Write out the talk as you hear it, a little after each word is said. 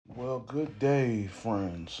Good day,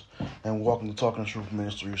 friends, and welcome to Talking Truth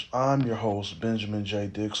Ministries. I'm your host, Benjamin J.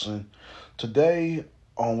 Dixon. Today,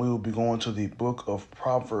 we will be going to the book of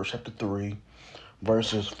Proverbs, chapter 3,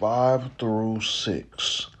 verses 5 through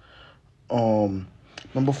 6. Now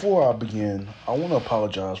before I begin, I want to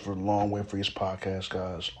apologize for the long wait for this podcast,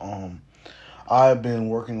 guys. I've been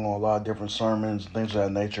working on a lot of different sermons and things of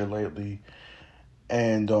that nature lately,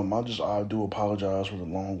 and I do apologize for the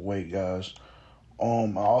long wait, guys.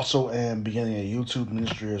 I also am beginning a YouTube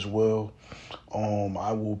ministry as well.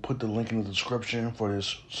 I will put the link in the description for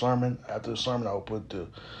this sermon. After the sermon, I will put the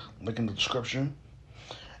link in the description,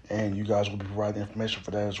 and you guys will be providing information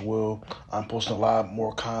for that as well. I'm posting a lot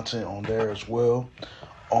more content on there as well.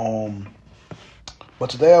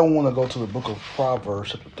 But today I want to go to the book of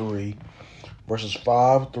Proverbs, chapter 3, verses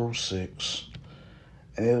 5 through 6.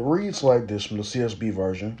 And it reads like this from the CSB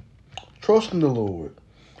version. Trust in the Lord,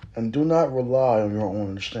 and do not rely on your own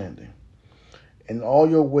understanding. In all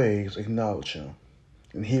your ways acknowledge him,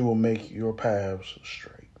 and he will make your paths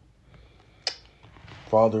straight.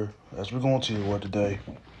 Father, as we're going to your word today,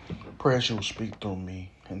 pray that you will speak through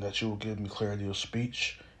me, and that you will give me clarity of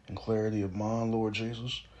speech and clarity of mind, Lord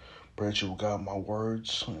Jesus. Pray that you will guide my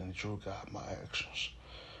words, and that you will guide my actions.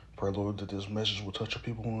 Pray, Lord, that this message will touch your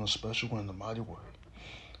people in a special way, in a mighty way.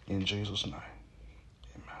 In Jesus' name,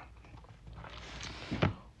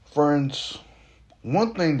 amen. Friends,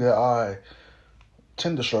 one thing that I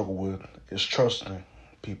tend to struggle with is trusting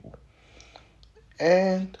people.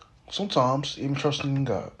 And sometimes even trusting in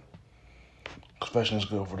God. Confession is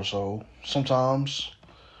good for the soul. Sometimes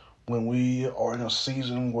when we are in a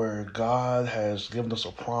season where God has given us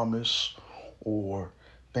a promise or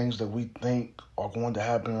things that we think are going to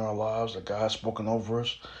happen in our lives that God's spoken over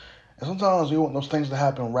us, and sometimes we want those things to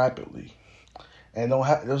happen rapidly. And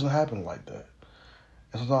it doesn't happen like that.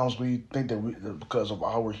 And sometimes we think that because of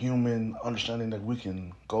our human understanding that we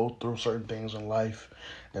can go through certain things in life,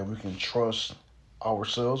 that we can trust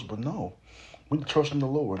ourselves. But no, we can trust in the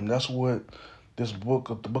Lord. And that's what the book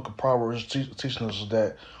of Proverbs is teaching us, is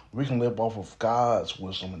that we can live off of God's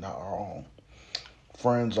wisdom and not our own.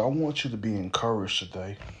 Friends, I want you to be encouraged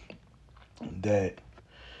today that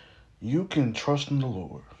you can trust in the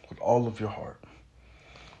Lord with all of your heart.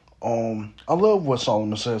 I love what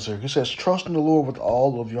Solomon says here. He says, trust in the Lord with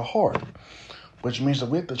all of your heart, which means that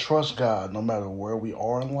we have to trust God no matter where we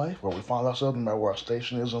are in life, where we find ourselves, no matter where our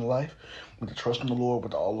station is in life. We have to trust in the Lord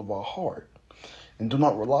with all of our heart. And do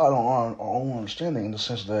not rely on our own understanding, in the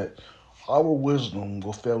sense that our wisdom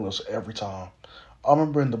will fail us every time. I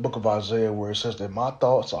remember in the book of Isaiah where it says that my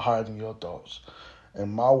thoughts are higher than your thoughts,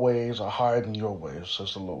 and my ways are higher than your ways,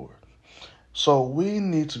 says the Lord. So we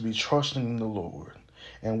need to be trusting in the Lord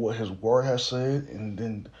and what his word has said, and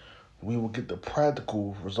then we will get the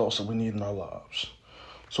practical results that we need in our lives.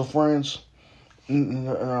 So friends, in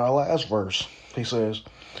our last verse, he says,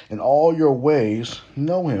 in all your ways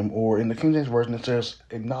know him, or in the King James Version it says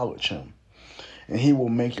acknowledge him, and he will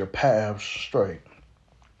make your paths straight.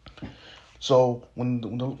 So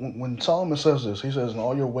when Solomon says this, he says in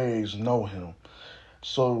all your ways know him.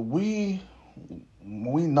 So when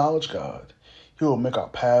we acknowledge God, he will make our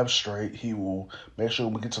paths straight. He will make sure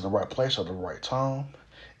we get to the right place at the right time,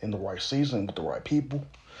 in the right season, with the right people.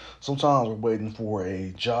 Sometimes we're waiting for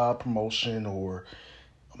a job promotion or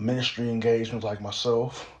a ministry engagement like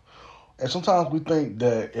myself. And sometimes we think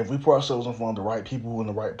that if we put ourselves in front of the right people in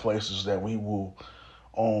the right places, that we will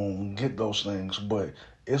get those things. But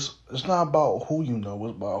it's not about who you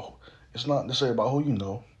know. It's not necessarily about who you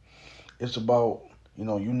know. It's about, you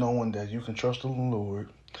knowing that you can trust the Lord,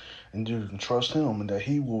 and you can trust him, and that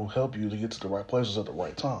he will help you to get to the right places at the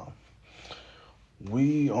right time.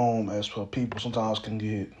 We, as people, sometimes can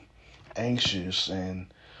get anxious, and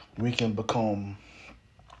we can become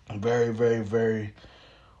very, very, very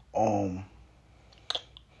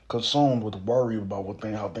consumed with worry about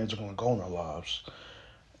how things are going to go in our lives.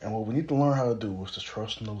 And what we need to learn how to do is to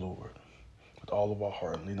trust in the Lord with all of our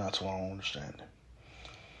heart, and lean not to our own understanding.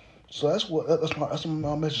 So that's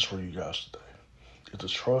my message for you guys today. Is to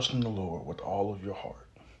trust in the Lord with all of your heart,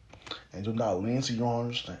 and do not lean to your own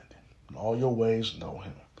understanding. In all your ways know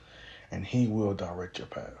him, and he will direct your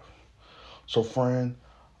path. So friend,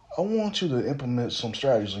 I want you to implement some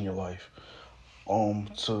strategies in your life,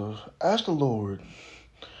 to ask the Lord,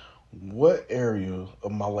 what area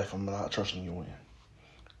of my life am I not trusting you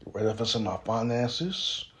in? Whether if it's in my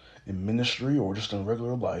finances, in ministry, or just in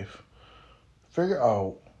regular life, figure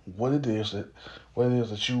out what it is that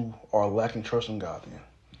you are lacking trust in God in.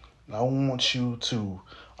 And I want you to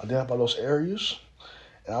identify those areas,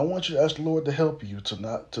 and I want you to ask the Lord to help you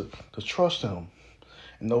to trust him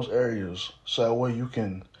in those areas, so that way you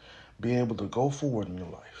can being able to go forward in your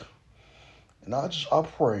life. And I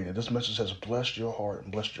pray that this message has blessed your heart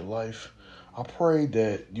and blessed your life. I pray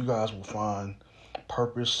that you guys will find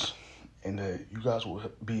purpose and that you guys will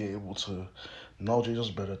be able to know Jesus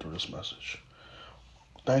better through this message.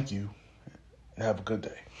 Thank you and have a good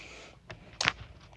day.